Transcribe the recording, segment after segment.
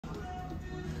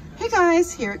Hey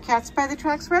guys, here at Cats by the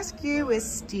Tracks Rescue is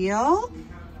Steele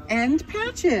and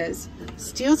Patches.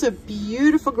 Steele's a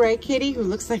beautiful gray kitty who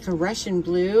looks like a Russian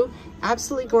blue.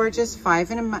 Absolutely gorgeous,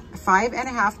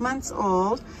 5.5 months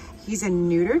old. He's a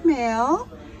neutered male.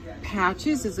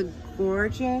 Patches is a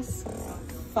gorgeous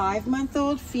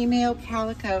 5-month-old female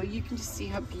calico. You can just see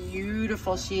how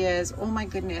beautiful she is. Oh my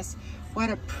goodness,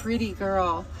 what a pretty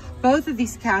girl. Both of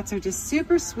these cats are just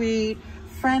super sweet,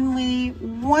 friendly,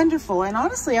 wonderful. And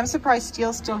honestly, I'm surprised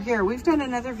Steele's still here. We've done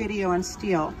another video on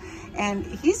Steele and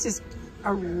he's just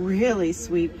a really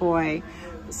sweet boy.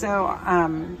 So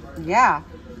yeah,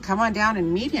 come on down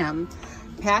and meet him.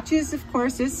 Patches, of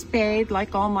course, is spayed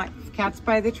like all my Cats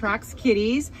by the Tracks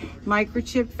kitties,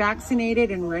 microchipped, vaccinated,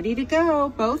 and ready to go.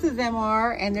 Both of them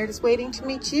are, and they're just waiting to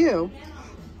meet you.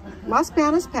 Los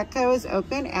Banos Petco is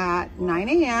open at 9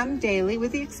 a.m. daily,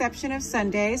 with the exception of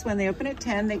Sundays. When they open at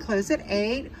 10, they close at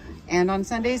 8. And on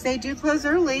Sundays, they do close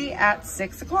early at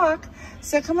 6 o'clock.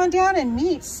 So come on down and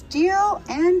meet Steele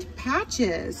and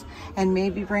Patches, and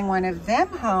maybe bring one of them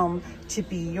home to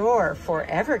be your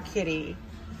forever kitty.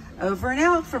 Over and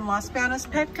out from Los Banos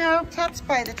Petco, Cats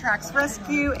by the Tracks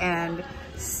Rescue, and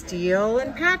Steele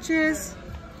and Patches.